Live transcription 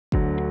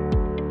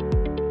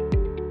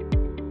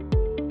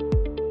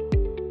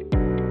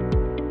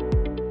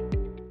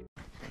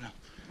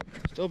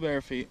Still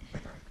bare feet.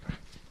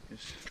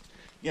 Just,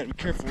 you gotta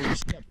be careful where you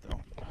step though.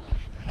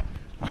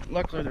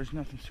 Luckily there's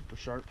nothing super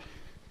sharp.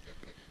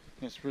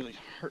 It's really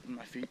hurting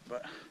my feet,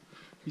 but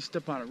you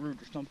step on a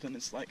root or something,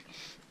 it's like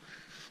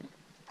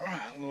a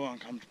little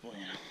uncomfortable,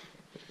 you know.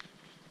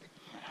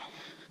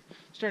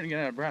 Starting to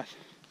get out of breath.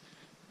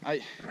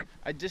 I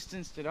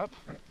distanced it up.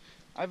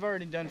 I've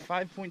already done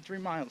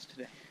 5.3 miles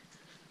today.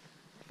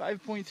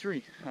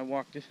 5.3. I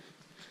walked it.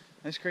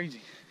 That's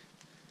crazy.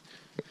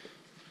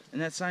 And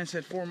that sign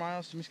said 4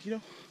 miles to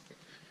Mosquito.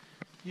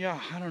 Yeah,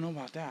 I don't know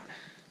about that.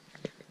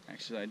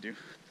 Actually, I do.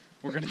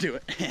 We're gonna do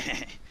it.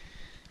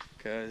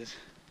 Cause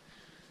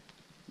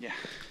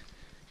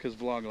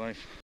vlog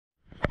life.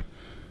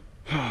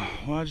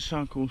 Well, I just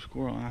saw a cool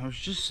squirrel, and I was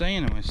just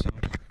saying to myself,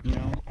 you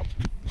know,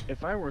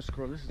 if I were a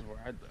squirrel, this is where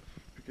I'd live.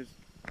 Because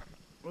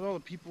with all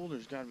the people,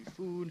 there's gotta be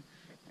food,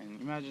 and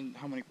imagine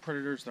how many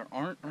predators there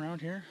aren't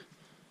around here.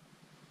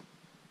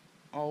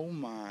 Oh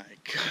my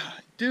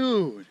god,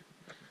 dude!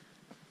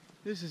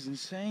 This is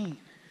insane.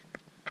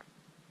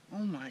 Oh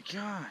my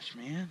gosh,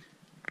 man.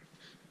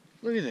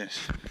 Look at this.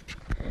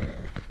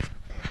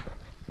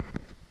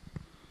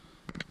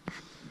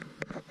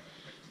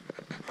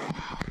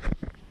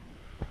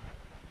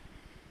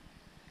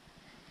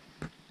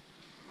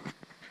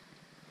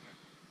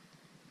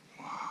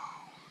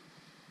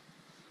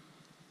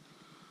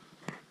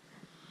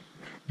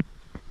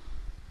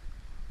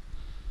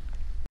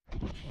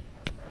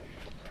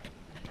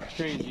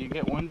 Crazy, you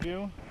get one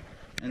view,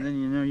 and then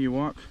you know you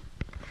walk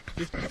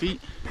 50 feet,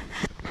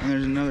 and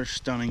there's another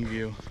stunning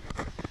view.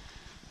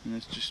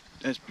 And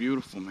that's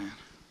beautiful, man.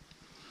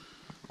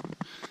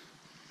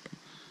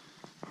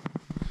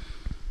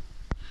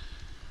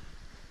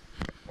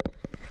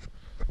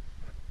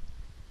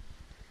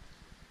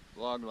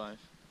 Vlog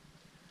life.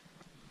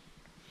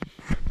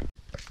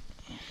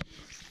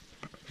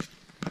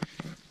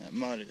 That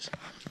mud is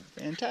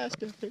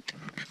fantastic.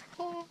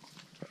 Oh.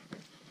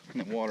 And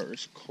the water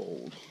is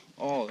cold.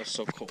 Oh, that's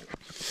so cold.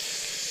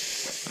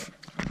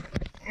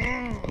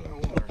 Oh, the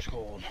water's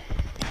cold.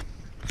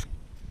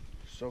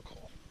 So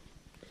cold.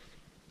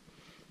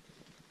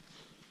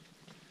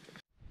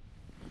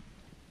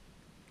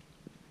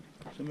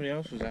 Somebody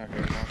else was out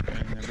here walking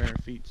in their bare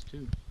feet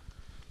too.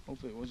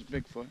 Hopefully it wasn't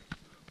Bigfoot.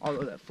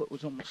 Although that foot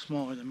was almost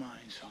smaller than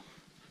mine, so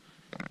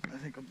I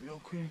think I'll be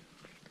okay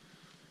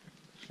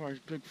as far as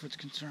Bigfoot's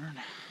concerned.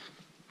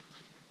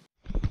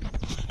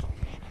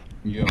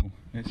 Yo,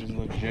 this is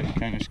legit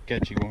kind of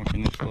sketchy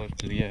walking this close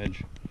to the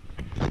edge,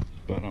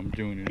 but I'm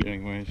doing it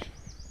anyways.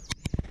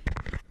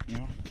 You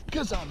know,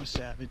 because I'm a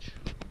savage.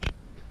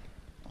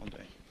 All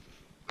day.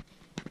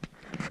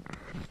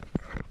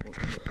 Oh,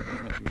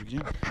 I'll do it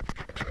again.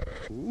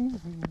 Ooh.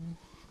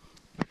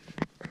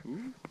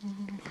 Ooh.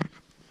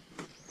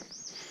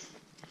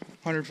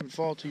 100-foot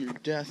fall to your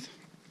death.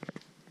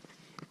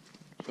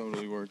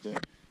 Totally worth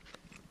it.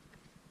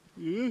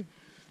 Yeah.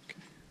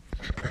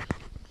 Okay.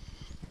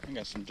 I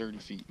got some dirty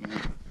feet,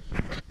 man.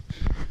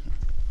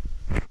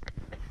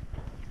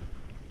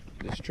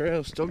 This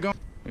trail's still going.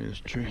 Look at this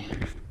tree.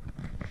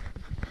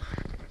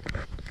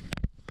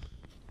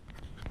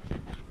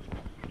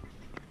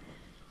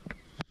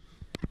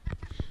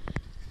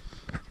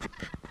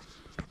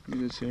 Look at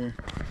this here.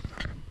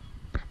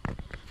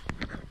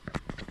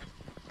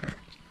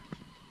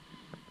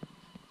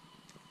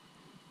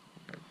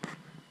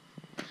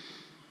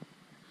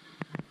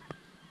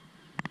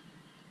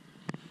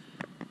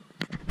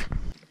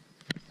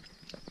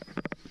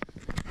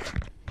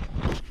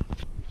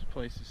 This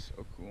place is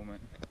so cool, man.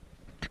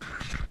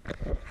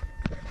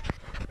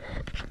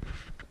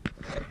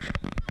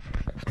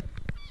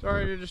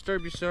 Sorry to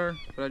disturb you, sir,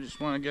 but I just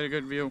want to get a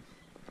good view.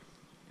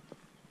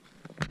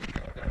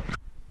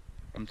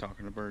 I'm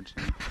talking to birds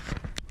now.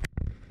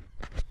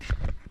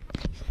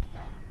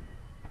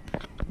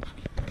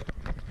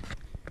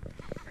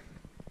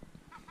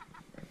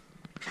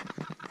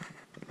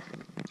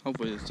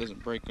 Hopefully this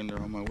doesn't break under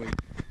all my weight.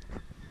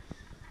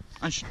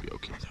 I should be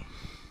okay though.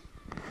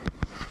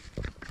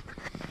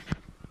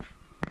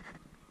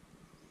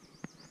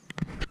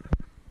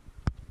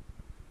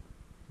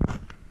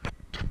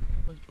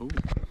 Ooh.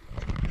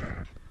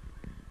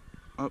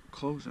 Up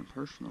close and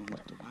personal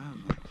with the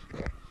wildlife.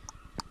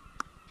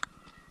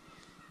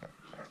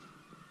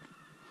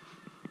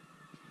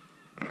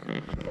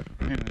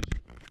 Anyways,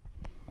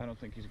 I don't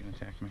think he's gonna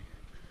attack me.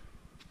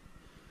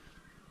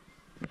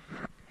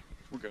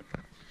 We're good.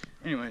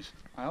 Anyways,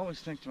 I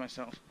always think to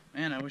myself,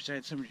 man, I wish I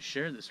had somebody to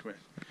share this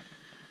with.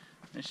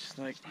 It's just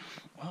like,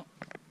 well,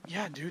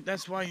 yeah, dude,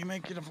 that's why you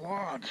make it a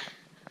vlog.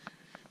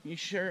 You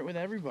share it with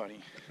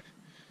everybody.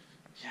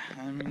 Yeah,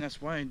 I mean,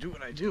 that's why I do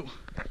what I do.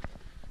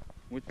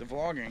 With the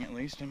vlogging, at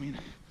least. I mean,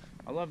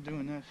 I love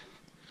doing this.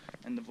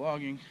 And the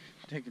vlogging,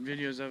 taking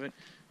videos of it,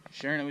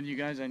 sharing it with you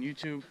guys on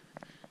YouTube,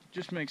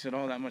 just makes it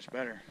all that much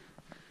better.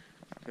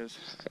 Because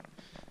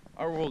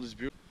our world is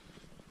beautiful.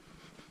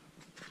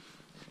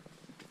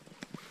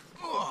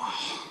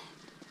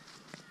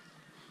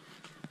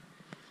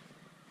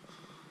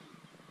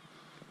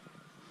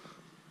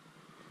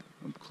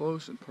 Up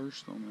close and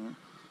personal, man.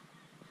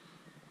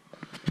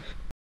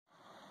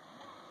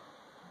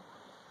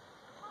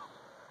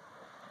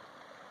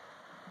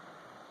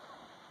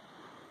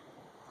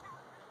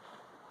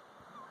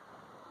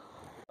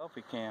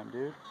 Selfie cam,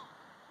 dude.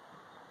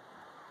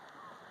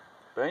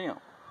 Bam.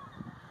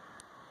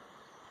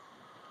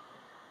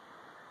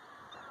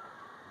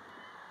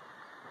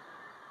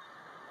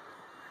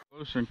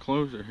 Closer and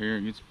closer here,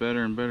 it gets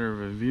better and better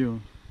of a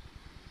view.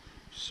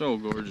 So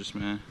gorgeous,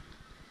 man.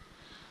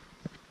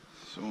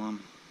 So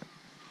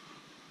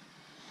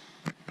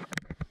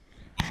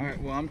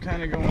alright, well I'm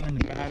kinda going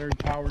into battery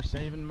power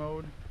saving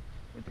mode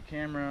with the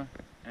camera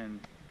and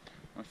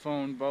my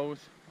phone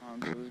both.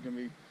 So there's gonna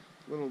be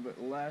a little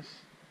bit less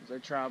as I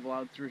travel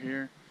out through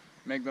here,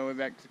 make my way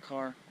back to the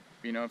car.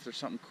 But, you know, if there's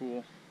something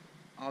cool,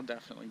 I'll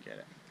definitely get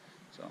it.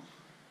 So,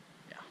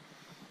 yeah.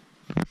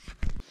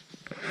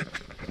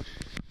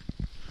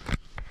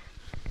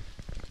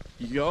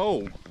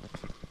 Yo!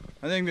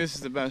 I think this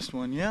is the best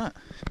one yet.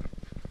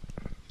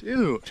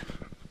 Dude!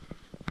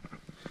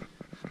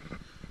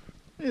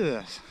 Look at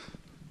this.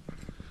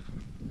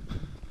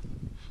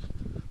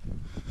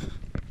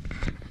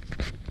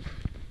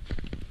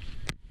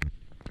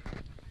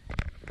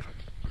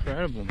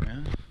 Incredible,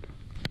 man.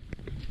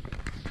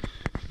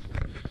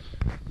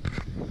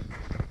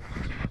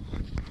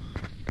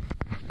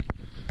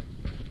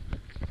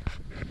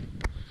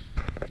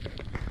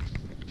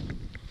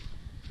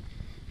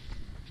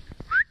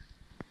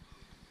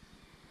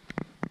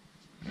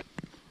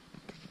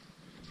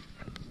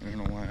 I don't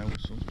know why I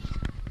whistled.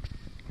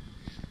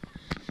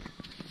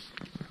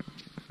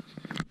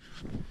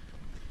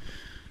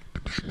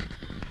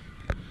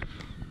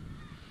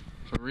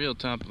 It's a real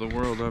top of the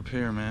world up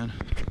here, man.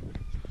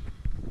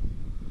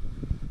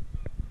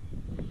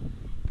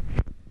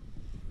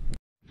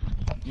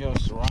 Yo,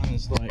 so we're on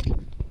this like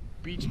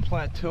beach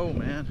plateau,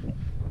 man.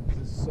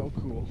 This is so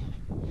cool.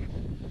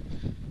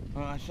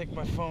 I think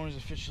my phone is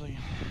officially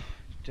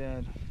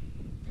dead.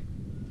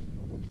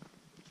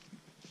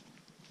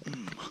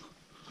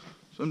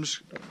 So I'm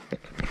just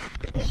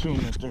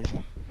assuming that there's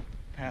a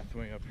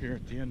pathway up here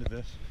at the end of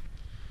this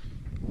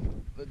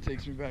that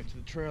takes me back to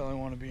the trail I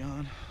want to be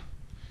on.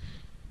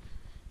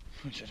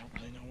 Which I don't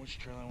really know which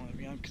trail I want to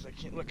be on because I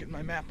can't look at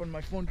my map on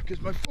my phone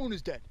because my phone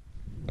is dead.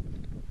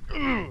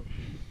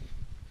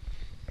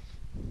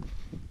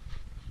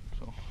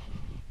 So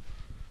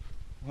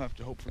we'll have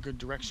to hope for good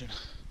direction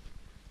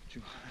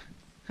to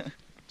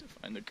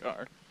find the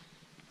car.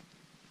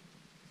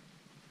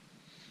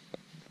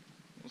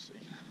 We'll see.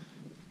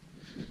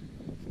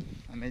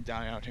 I may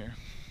die out here.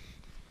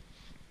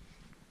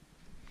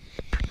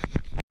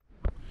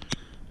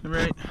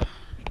 Alright.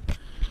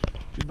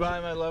 Goodbye,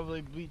 my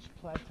lovely beach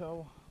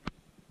plateau.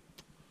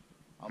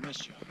 I'll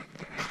miss you.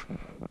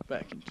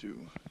 Back into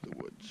the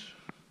woods.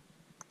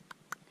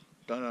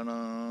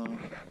 Da-da-da.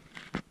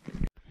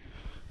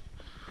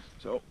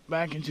 So,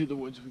 back into the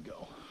woods we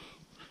go.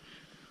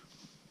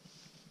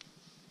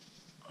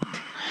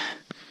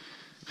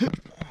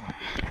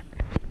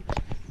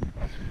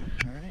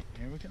 Alright,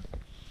 here we go.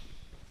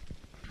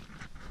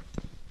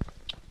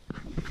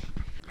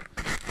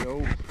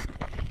 Yo.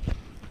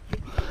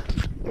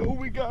 Oh,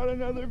 we got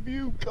another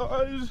view,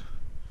 guys.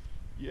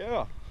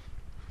 Yeah.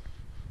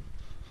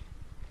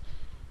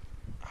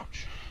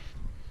 Ouch.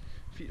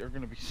 Feet are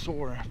gonna be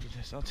sore after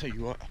this, I'll tell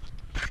you what.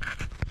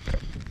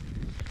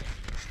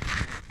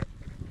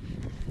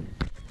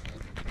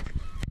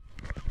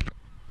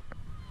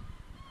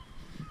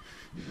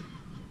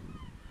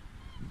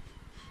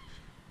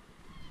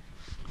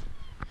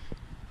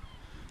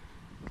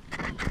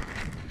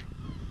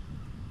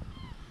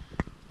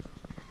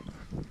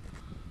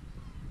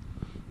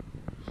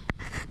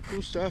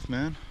 Cool stuff,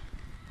 man.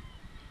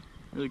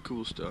 Really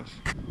cool stuff.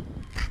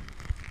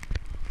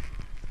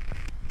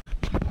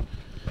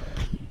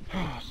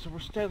 So we're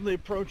steadily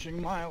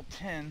approaching mile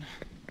 10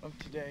 of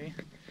today.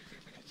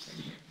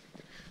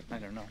 I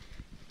don't know.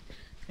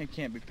 It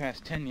can't be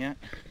past 10 yet.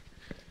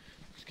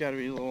 It's got to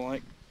be a little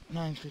like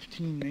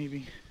 9:15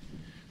 maybe.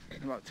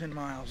 About 10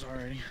 miles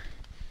already.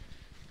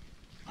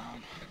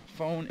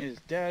 Phone is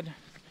dead.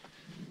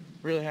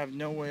 Really have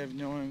no way of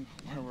knowing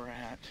where we're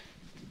at,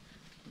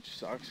 which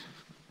sucks.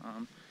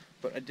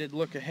 But I did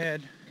look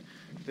ahead.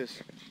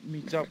 This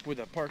meets up with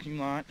a parking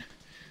lot.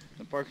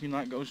 The parking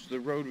lot goes to the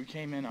road we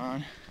came in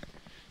on.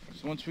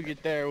 So once we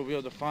get there, we'll be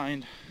able to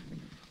find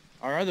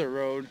our other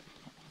road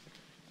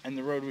and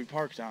the road we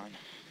parked on.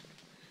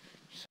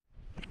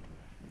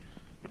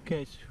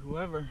 Okay, so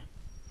whoever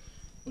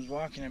was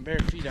walking in bare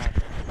feet out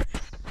here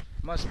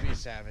must be a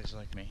savage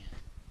like me,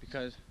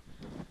 because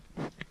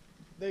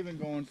they've been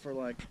going for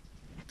like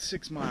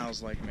 6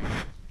 miles like me.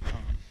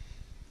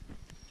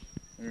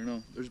 I don't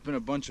know. There's been a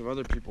bunch of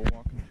other people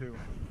walking too.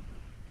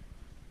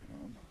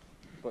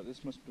 But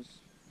this must have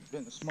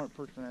been the smart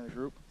person in the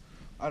group.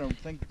 I don't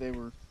think they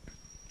were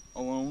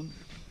alone.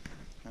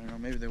 I don't know,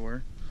 maybe they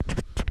were.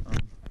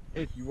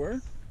 If you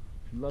were,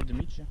 I'd love to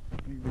meet you.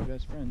 We could be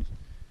best friends.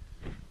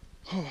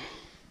 Oh,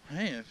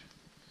 hey,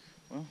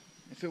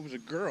 if it was a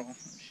girl,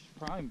 she's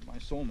probably my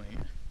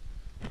soulmate.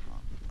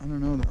 I don't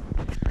know though.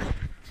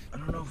 I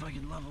don't know if I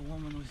could love a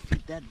woman with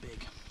feet that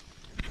big.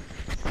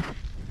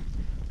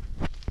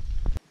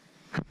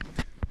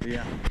 But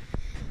yeah.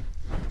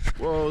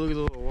 Whoa, look at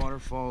the little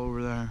waterfall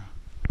over there.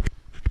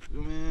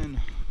 Zoom in.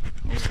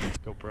 Oh,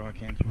 GoPro, I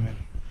can't zoom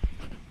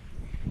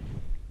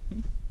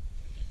in.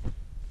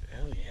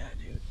 Hell yeah,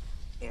 dude.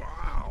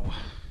 Wow.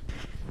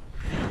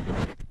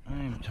 I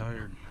am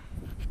tired.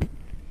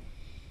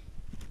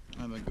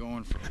 I've been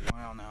going for a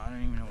while now. I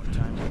don't even know what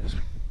time it is.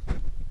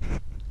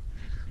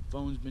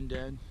 Phone's been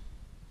dead.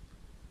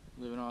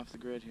 Living off the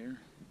grid here.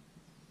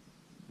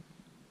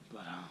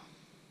 But,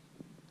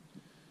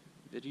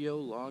 video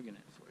logging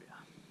it for you.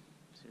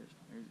 Seriously,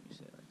 here's what you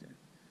say right there.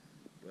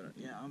 But,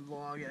 yeah, I'm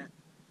vlogging it.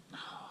 Oh,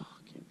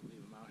 I can't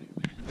believe I'm out here,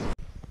 man.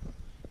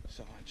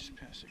 So, I just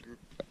passed a group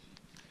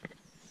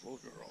full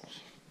of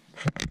girls.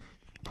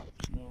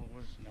 No, it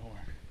was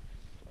nowhere.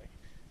 Like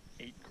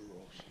 8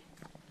 girls.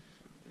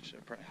 Which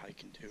they're probably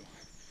hiking too.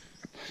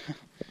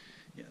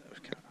 Yeah, that was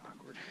kind of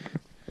awkward.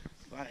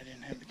 Glad I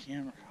didn't have the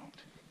camera out.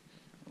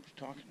 I was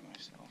talking to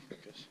myself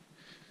because,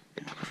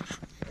 you know,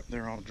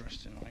 they're all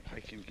dressed in like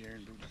hiking gear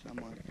and boots. I'm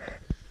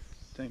like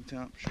tank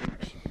top,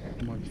 shorts.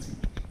 I'm like,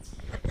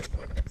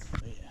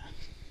 oh yeah.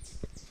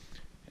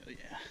 Hell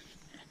yeah.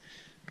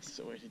 That's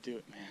the way to do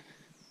it, man.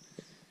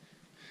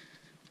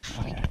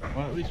 Okay,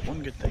 well, at least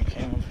one good thing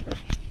came of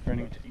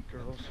running into 8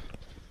 girls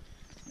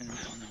in the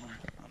middle of nowhere.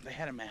 They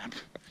had a map,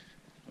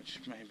 which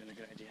may have been a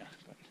good idea,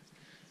 but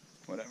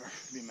whatever.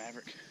 Be a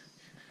maverick.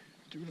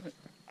 Do it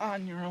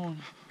on your own.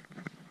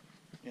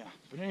 Yeah,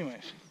 but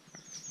anyways,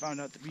 found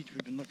out the beach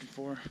we've been looking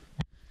for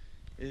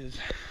is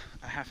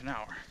a half an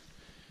hour.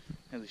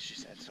 At least she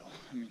said so.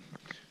 I mean,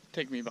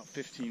 take me about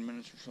 15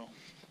 minutes or so,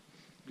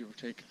 give or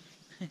take.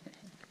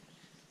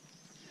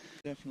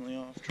 Definitely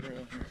off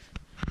trail here.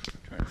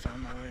 Trying to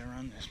find my way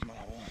around this mud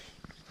hole.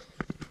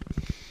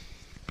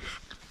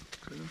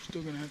 Because I'm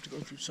still going to have to go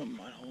through some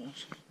mud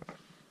holes.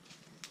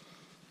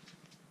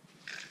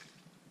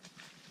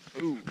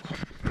 Ooh.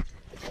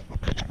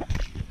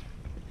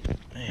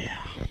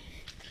 Yeah.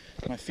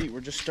 My feet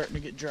were just starting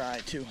to get dry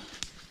too.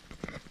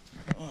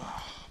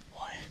 Oh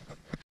boy.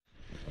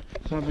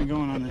 So I've been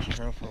going on this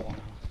trail for a while.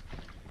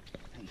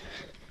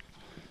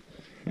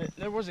 And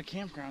there was a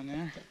campground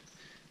there.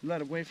 We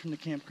led away from the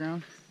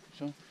campground.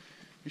 So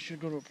we should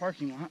go to a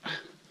parking lot.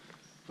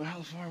 But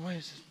how far away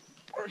is this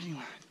parking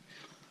lot?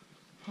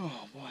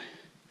 Oh boy.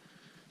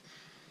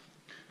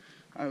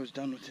 I was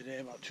done with today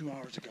about 2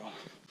 hours ago.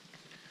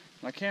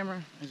 My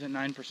camera is at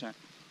 9%.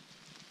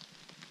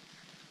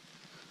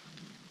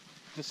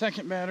 The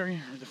second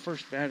battery, or the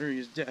first battery,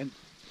 is dead.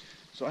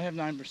 So I have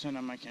 9%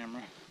 on my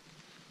camera.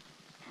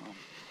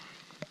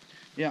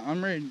 Yeah,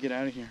 I'm ready to get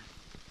out of here.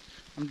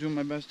 I'm doing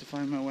my best to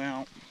find my way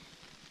out.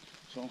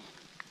 So,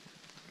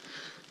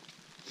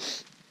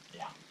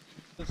 yeah.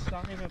 The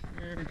sign up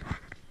here.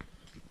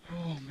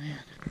 Oh man.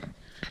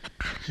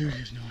 Dude, he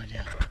has no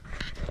idea.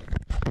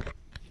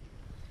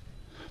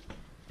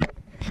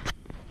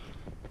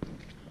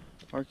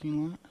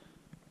 Parking lot.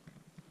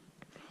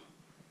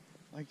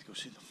 I'd like to go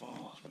see the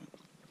falls, but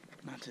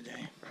not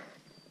today.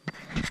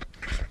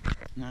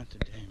 Not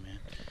today, man.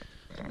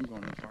 I'm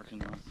going to the parking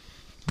lot.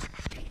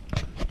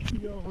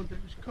 Yo,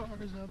 there's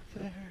cars up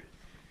there.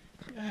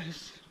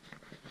 Yes.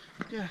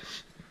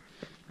 Yes.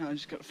 Now I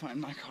just gotta find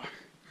my car.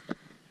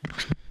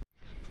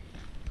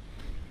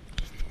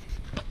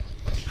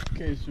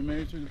 Okay, so we made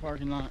it through the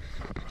parking lot.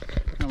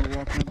 Now we're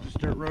walking up this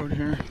dirt road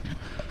here,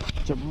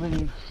 which I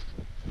believe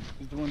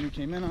is the one we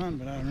came in on,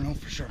 but I don't know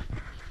for sure.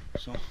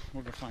 So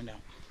we're gonna find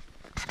out.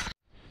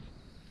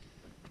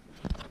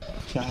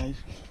 Guys,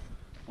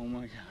 oh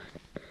my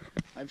god.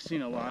 I've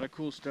seen a lot of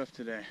cool stuff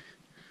today.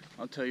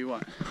 I'll tell you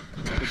what,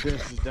 but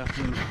this is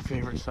definitely my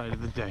favorite sight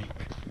of the day.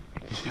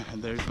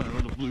 There's my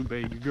little blue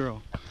baby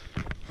girl.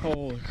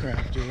 Holy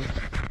crap, dude.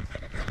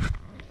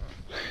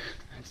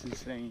 That's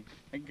insane.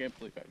 I can't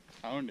believe I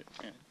found it,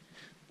 man.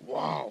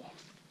 Wow.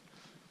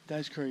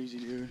 That's crazy,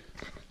 dude.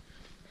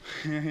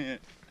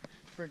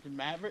 Freaking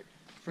maverick,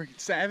 freaking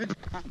savage,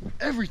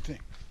 everything.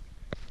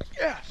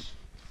 Yes.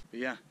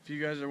 But yeah, if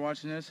you guys are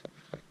watching this,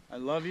 I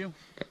love you.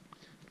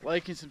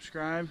 Like and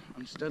subscribe.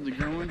 I'm steadily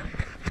growing.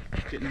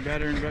 Getting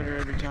better and better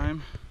every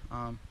time.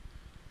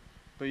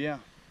 But yeah,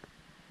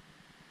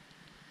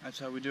 that's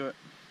how we do it.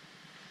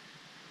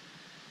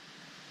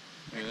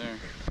 Right there.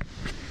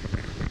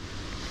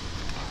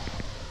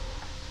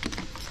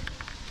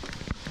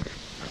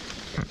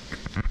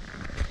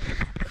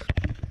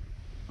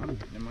 I'm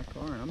getting in my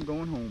car and I'm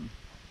going home.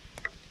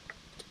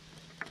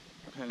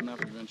 I've had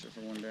enough adventure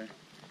for one day.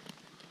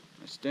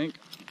 I stink,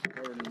 I'm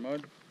covered in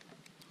mud,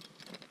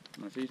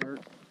 my feet hurt,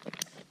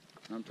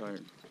 and I'm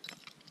tired.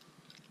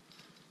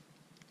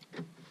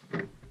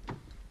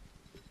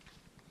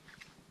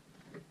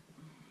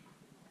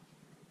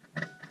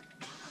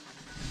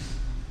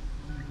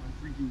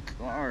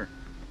 Car.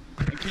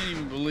 I can't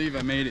even believe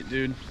I made it,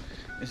 dude.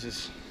 This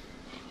is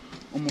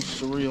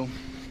almost surreal.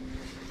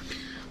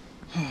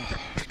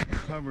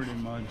 Covered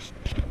in mud.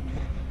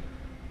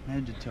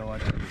 Head to toe, I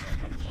tell you.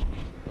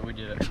 But we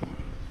did it.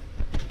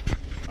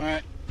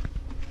 Alright.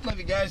 Love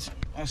you guys.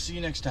 I'll see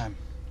you next time.